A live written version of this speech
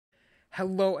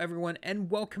Hello, everyone,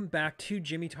 and welcome back to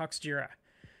Jimmy Talks Jira.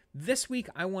 This week,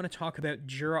 I want to talk about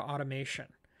Jira Automation,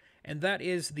 and that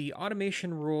is the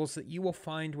automation rules that you will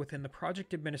find within the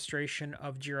project administration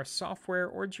of Jira software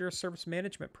or Jira service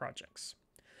management projects.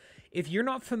 If you're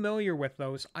not familiar with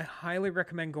those, I highly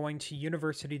recommend going to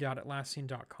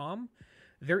university.atlassian.com.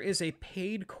 There is a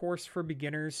paid course for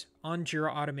beginners on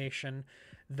Jira Automation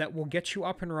that will get you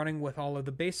up and running with all of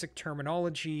the basic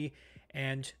terminology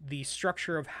and the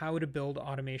structure of how to build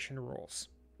automation rules.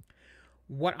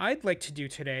 What I'd like to do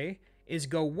today is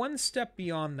go one step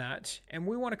beyond that, and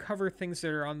we want to cover things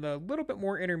that are on the little bit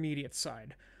more intermediate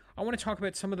side. I want to talk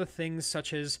about some of the things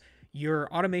such as your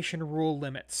automation rule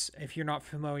limits, if you're not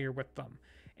familiar with them,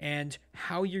 and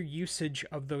how your usage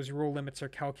of those rule limits are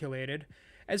calculated,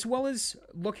 as well as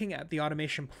looking at the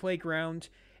automation playground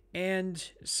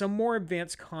and some more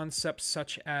advanced concepts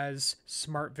such as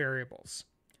smart variables.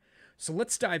 So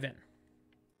let's dive in.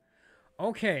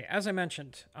 Okay, as I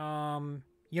mentioned,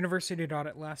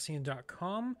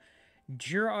 university.atlassian.com,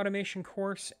 Jira Automation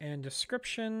course and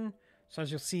description. So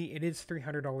as you'll see, it is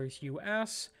 $300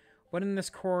 US, but in this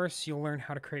course, you'll learn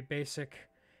how to create basic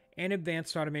and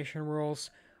advanced automation rules.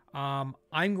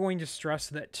 I'm going to stress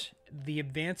that the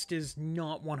advanced is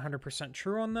not 100%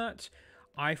 true on that.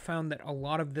 I found that a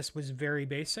lot of this was very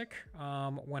basic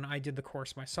when I did the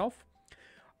course myself.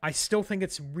 I still think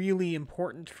it's really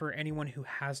important for anyone who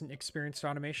hasn't experienced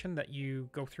automation that you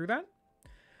go through that.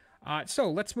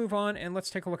 So let's move on and let's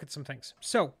take a look at some things.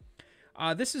 So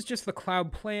this is just the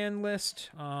cloud plan list.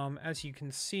 As you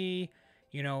can see,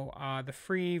 the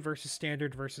free versus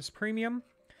standard versus premium.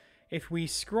 If we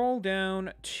scroll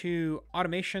down to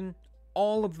automation,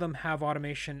 all of them have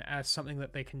automation as something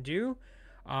that they can do.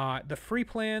 The free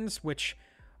plans, which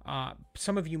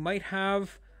some of you might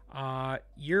have,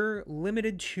 you're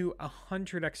limited to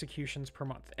 100 executions per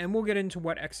month. And we'll get into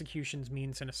what executions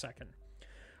means in a second.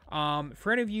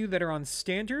 For any of you that are on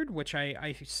standard, which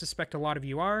I suspect a lot of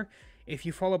you are, if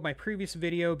you followed my previous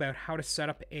video about how to set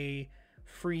up a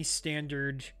free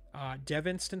standard dev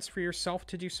instance for yourself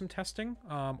to do some testing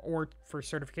or for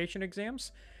certification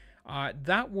exams,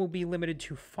 that will be limited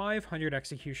to 500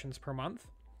 executions per month.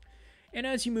 And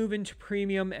as you move into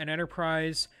premium and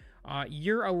enterprise,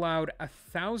 you're allowed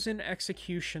 1,000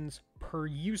 executions per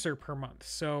user per month.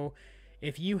 So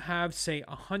if you have, say,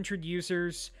 100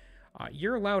 users,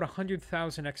 you're allowed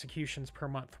 100,000 executions per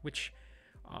month, which,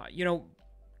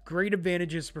 great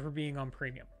advantages for being on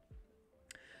premium.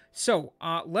 So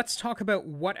let's talk about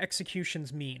what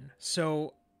executions mean.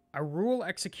 So a rule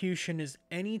execution is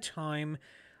any time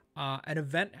an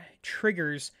event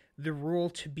triggers the rule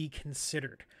to be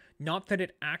considered. Not that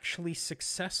it actually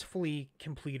successfully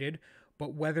completed,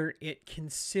 but whether it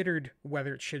considered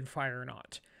whether it should fire or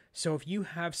not. So if you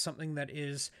have something that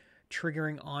is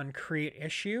triggering on create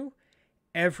issue,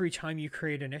 every time you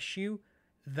create an issue,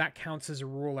 that counts as a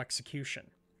rule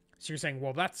execution. So you're saying,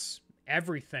 well, that's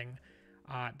everything.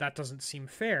 That doesn't seem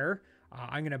fair.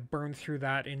 I'm going to burn through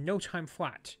that in no time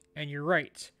flat. And you're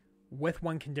right, with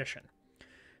one condition.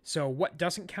 So what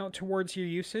doesn't count towards your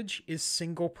usage is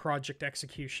single project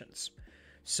executions.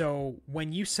 So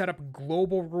when you set up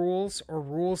global rules or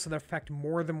rules that affect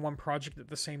more than one project at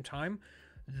the same time,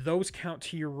 those count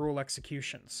to your rule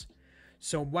executions.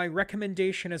 So my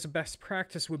recommendation as a best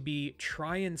practice would be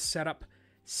try and set up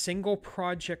single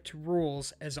project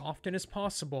rules as often as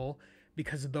possible,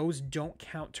 because those don't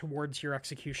count towards your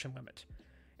execution limit.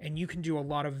 And you can do a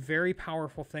lot of very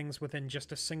powerful things within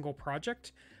just a single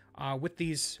project with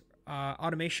these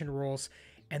automation rules,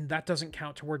 and that doesn't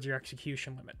count towards your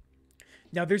execution limit.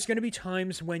 Now, there's going to be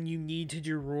times when you need to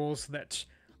do rules that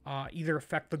either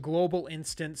affect the global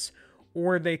instance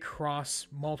or they cross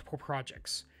multiple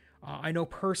projects. I know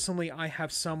personally I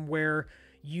have some where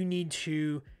you need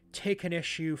to take an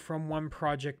issue from one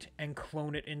project and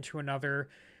clone it into another,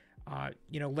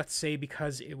 let's say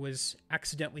because it was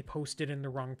accidentally posted in the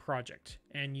wrong project,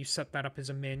 and you set that up as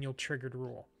a manual triggered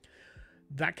rule.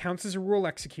 That counts as a rule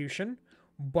execution,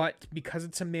 but because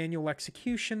it's a manual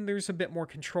execution, there's a bit more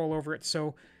control over it.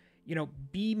 So,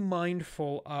 be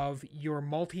mindful of your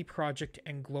multi-project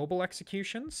and global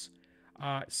executions.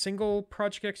 Single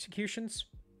project executions,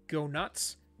 go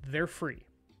nuts. They're free.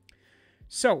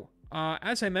 So,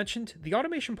 as I mentioned, the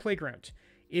automation playground.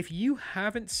 If you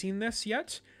haven't seen this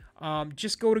yet,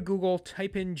 just go to Google,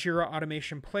 type in Jira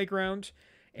Automation Playground,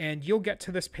 and you'll get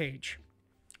to this page.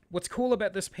 What's cool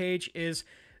about this page is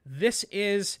this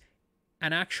is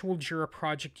an actual Jira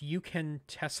project you can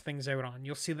test things out on.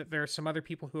 You'll see that there are some other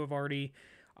people who have already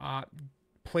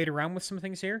played around with some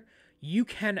things here. You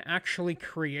can actually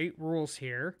create rules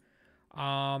here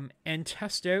and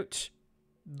test out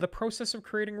the process of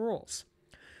creating rules.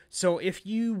 So if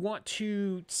you want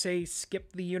to, say,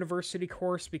 skip the university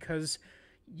course because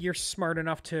you're smart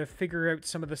enough to figure out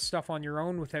some of the stuff on your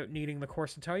own without needing the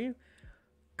course to tell you,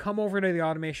 come over to the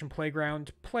automation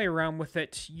playground, play around with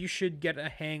it. You should get a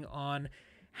hang on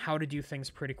how to do things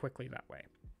pretty quickly that way.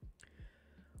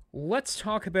 Let's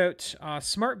talk about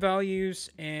smart values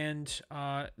and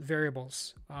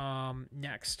variables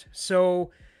next.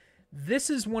 So this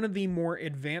is one of the more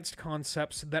advanced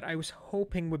concepts that I was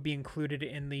hoping would be included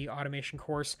in the automation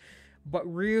course, but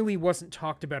really wasn't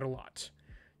talked about a lot.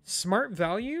 Smart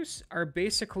values are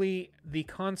basically the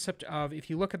concept of, if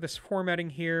you look at this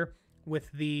formatting here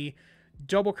with the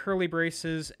double curly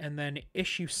braces and then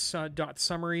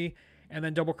issue.summary and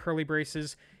then double curly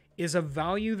braces, is a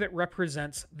value that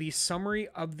represents the summary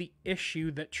of the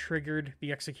issue that triggered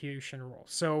the execution rule.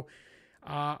 So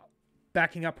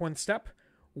backing up one step,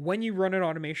 when you run an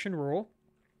automation rule,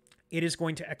 it is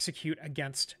going to execute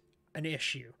against an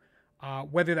issue,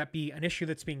 whether that be an issue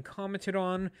that's being commented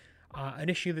on, an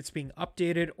issue that's being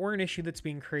updated, or an issue that's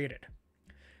being created.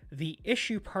 The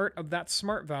issue part of that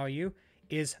smart value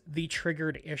is the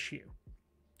triggered issue.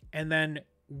 And then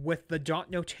with the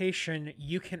dot notation,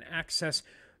 you can access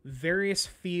various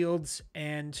fields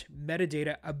and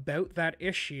metadata about that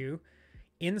issue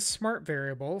in smart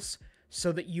variables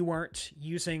so that you aren't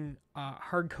using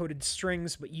hard-coded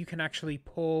strings, but you can actually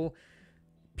pull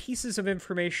pieces of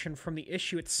information from the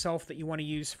issue itself that you want to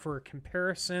use for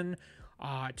comparison,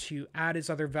 to add as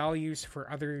other values for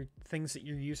other things that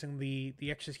you're using the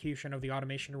execution of the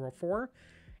automation rule for.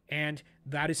 And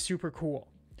that is super cool.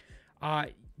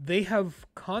 They have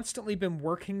constantly been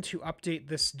working to update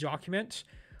this document,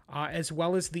 as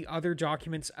well as the other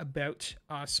documents about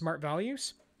smart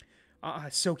values.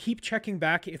 So keep checking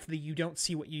back if you don't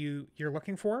see what you're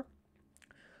looking for.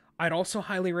 I'd also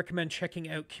highly recommend checking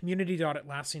out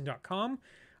community.atlassian.com.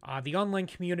 The online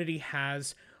community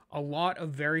has a lot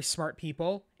of very smart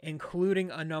people, including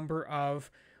a number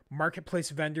of marketplace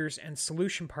vendors and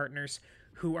solution partners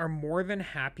who are more than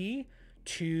happy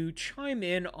to chime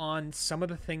in on some of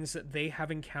the things that they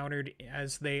have encountered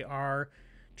as they are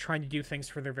trying to do things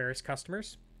for their various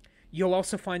customers. You'll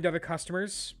also find other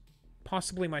customers,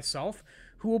 possibly myself,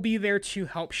 who will be there to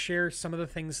help share some of the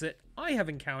things that I have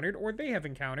encountered or they have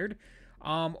encountered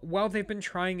while they've been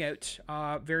trying out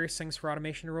various things for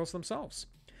automation rules themselves.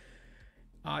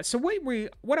 So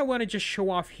what I want to just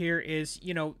show off here is,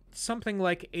 something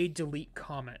like a delete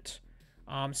comment.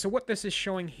 So what this is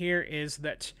showing here is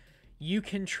that you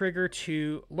can trigger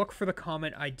to look for the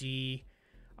comment ID,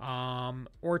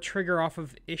 or trigger off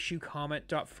of issue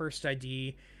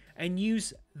comment.firstID and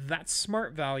use that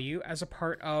smart value as a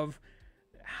part of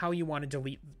how you want to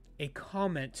delete a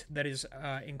comment that is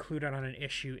included on an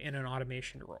issue in an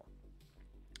automation rule.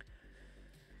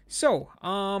 So,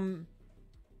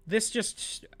 this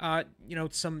just,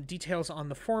 some details on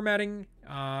the formatting.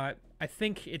 I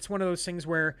think it's one of those things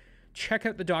where check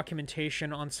out the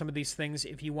documentation on some of these things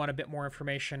if you want a bit more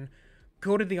information.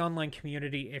 Go to the online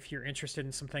community if you're interested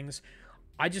in some things.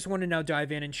 I just want to now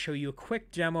dive in and show you a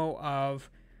quick demo of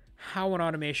how an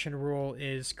automation rule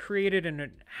is created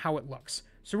and how it looks.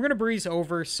 So we're going to breeze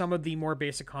over some of the more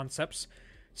basic concepts.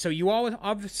 So you all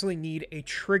obviously need a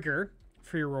trigger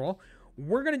for your rule.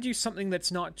 We're going to do something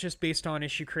that's not just based on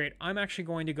issue create. I'm actually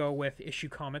going to go with issue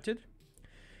commented.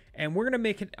 And we're going to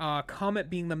make it comment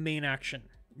being the main action.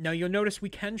 Now you'll notice we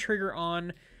can trigger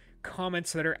on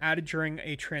comments that are added during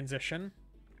a transition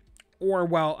or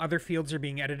while other fields are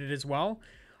being edited as well.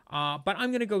 But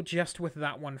I'm going to go just with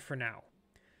that one for now.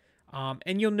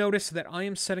 And you'll notice that I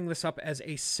am setting this up as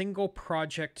a single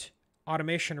project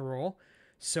automation rule.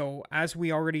 So as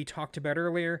we already talked about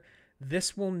earlier,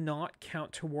 this will not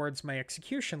count towards my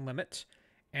execution limit,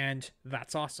 and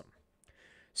that's awesome.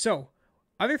 So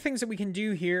other things that we can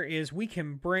do here is we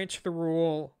can branch the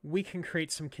rule, we can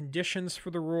create some conditions for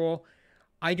the rule.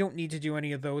 I don't need to do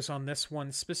any of those on this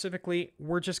one specifically.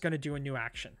 We're just going to do a new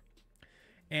action.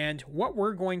 And what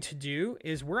we're going to do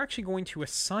is we're actually going to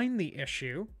assign the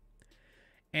issue.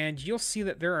 And you'll see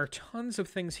that there are tons of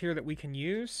things here that we can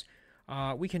use.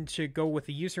 We can go with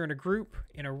a user in a group,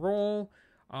 in a role,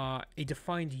 a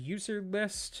defined user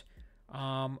list.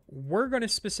 We're going to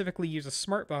specifically use a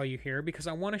smart value here because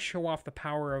I want to show off the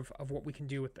power of what we can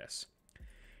do with this.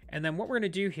 And then what we're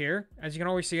going to do here, as you can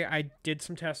always see, I did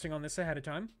some testing on this ahead of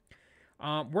time.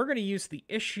 We're going to use the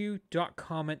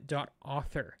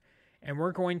issue.comment.author. And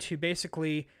we're going to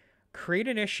basically create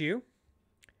an issue.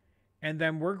 And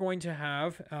then we're going to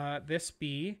have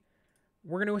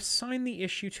we're going to assign the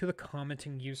issue to the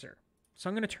commenting user. So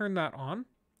I'm going to turn that on.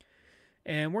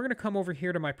 And we're going to come over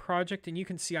here to my project, and you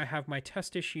can see I have my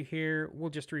test issue here. We'll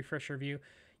just refresh our view.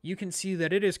 You can see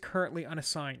that it is currently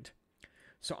unassigned.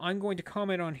 So I'm going to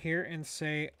comment on here and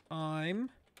say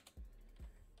I'm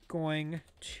going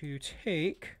to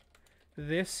take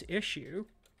this issue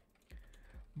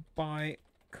by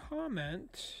commenting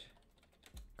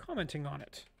on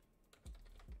it.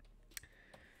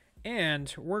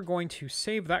 And we're going to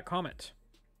save that comment.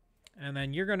 And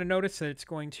then you're going to notice that it's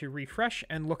going to refresh,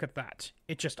 and look at that.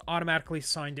 It just automatically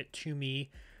assigned it to me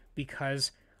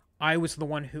because I was the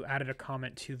one who added a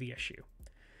comment to the issue.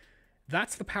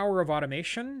 That's the power of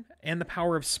automation and the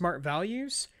power of smart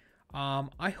values.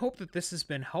 I hope that this has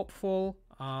been helpful.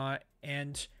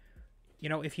 And, you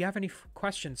know, if you have any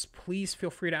questions, please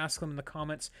feel free to ask them in the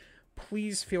comments.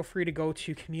 Please feel free to go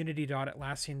to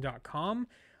community.atlassian.com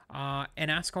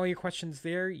and ask all your questions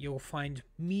there. You'll find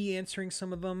me answering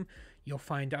some of them. You'll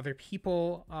find other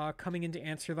people coming in to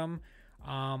answer them.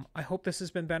 I hope this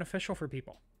has been beneficial for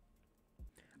people.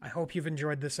 I hope you've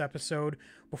enjoyed this episode.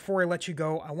 Before I let you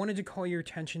go, I wanted to call your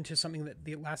attention to something that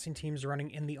the Atlassian team is running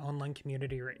in the online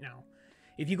community right now.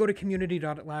 If you go to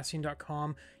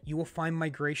community.atlassian.com, you will find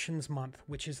Migrations Month,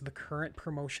 which is the current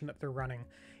promotion that they're running.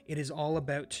 It is all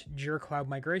about Jira Cloud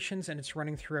migrations, and it's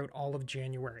running throughout all of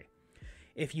January.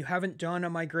 If you haven't done a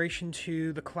migration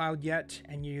to the cloud yet,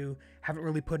 and you haven't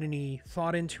really put any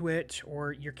thought into it,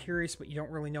 or you're curious but you don't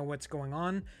really know what's going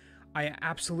on, I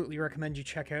absolutely recommend you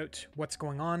check out what's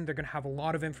going on. They're going to have a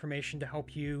lot of information to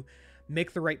help you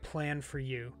make the right plan for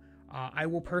you. I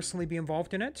will personally be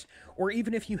involved in it, or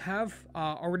even if you have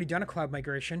already done a cloud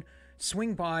migration,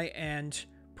 swing by and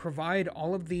provide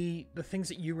all of the things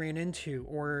that you ran into,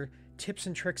 or tips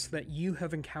and tricks that you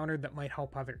have encountered that might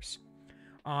help others.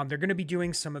 They're going to be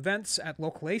doing some events at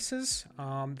local ACES.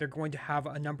 They're going to have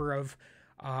a number of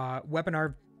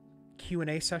webinar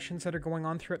Q&A sessions that are going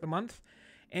on throughout the month.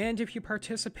 And if you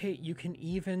participate, you can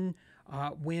even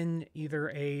win either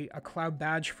a cloud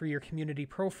badge for your community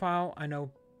profile. I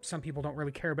know some people don't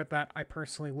really care about that. I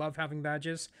personally love having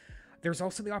badges. There's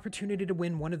also the opportunity to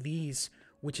win one of these,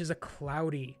 which is a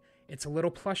Cloudy. It's a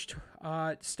little plush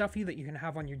stuffy that you can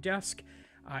have on your desk.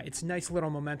 It's a nice little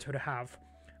memento to have.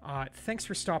 Thanks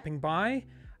for stopping by.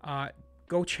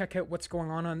 Go check out what's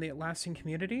going on the Atlassian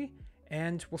community,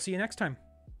 and we'll see you next time.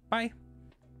 Bye.